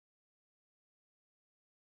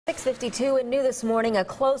6:52 and new this morning, a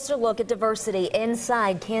closer look at diversity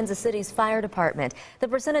inside Kansas City's fire department. The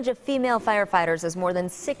percentage of female firefighters is more than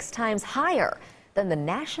 6 times higher than the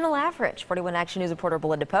national average. 41 Action News reporter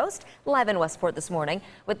Belinda Post live in Westport this morning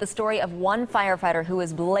with the story of one firefighter who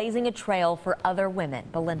is blazing a trail for other women.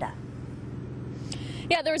 Belinda.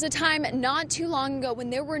 Yeah, there was a time not too long ago when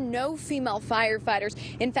there were no female firefighters.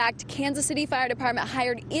 In fact, Kansas City Fire Department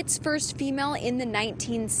hired its first female in the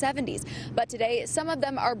 1970s. But today, some of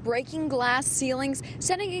them are breaking glass ceilings,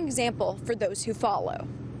 setting an example for those who follow.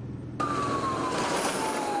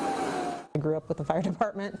 I grew up with the fire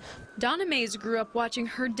department. Donna Mays grew up watching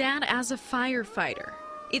her dad as a firefighter.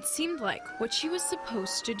 It seemed like what she was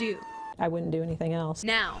supposed to do. I wouldn't do anything else.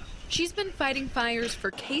 Now, she's been fighting fires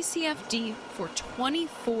for KCFD for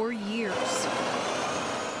 24 years.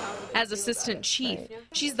 As assistant chief,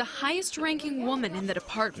 she's the highest ranking woman in the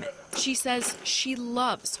department. She says she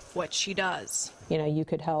loves what she does. You know, you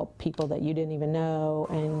could help people that you didn't even know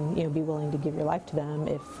and, be willing to give your life to them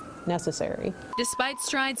if necessary. Despite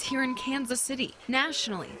strides here in Kansas City,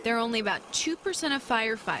 nationally, there are only about 2% of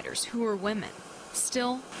firefighters who are women.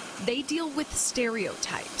 Still, they deal with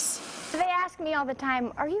stereotypes. They ask me all the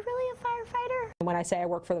time, are you really a firefighter? When I say I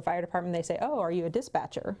work for the fire department, they say, oh, are you a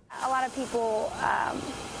dispatcher? A lot of people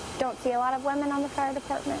don't see a lot of women on the fire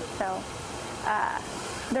department, so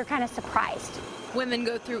they're kind of surprised. Women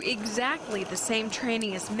go through exactly the same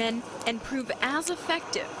training as men and prove as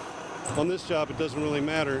effective. On this job, it doesn't really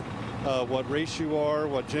matter what race you are,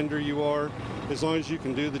 what gender you are, as long as you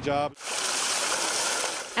can do the job.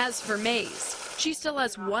 As for Mays, she still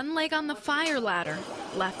has one leg on the fire ladder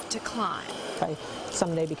left to climb. If I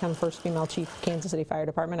someday become first female chief of Kansas City Fire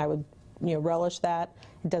Department, I would, relish that.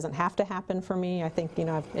 It doesn't have to happen for me. I think,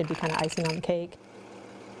 it'd be kind of icing on the cake.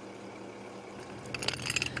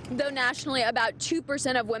 Though nationally about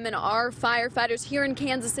 2% of women are firefighters, here in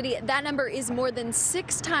Kansas City, that number is more than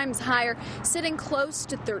 6 times higher, sitting close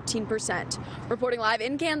to 13%. Reporting live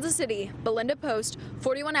in Kansas City, Belinda Post,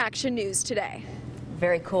 41 Action News Today.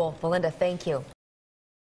 Very cool. Belinda, thank you.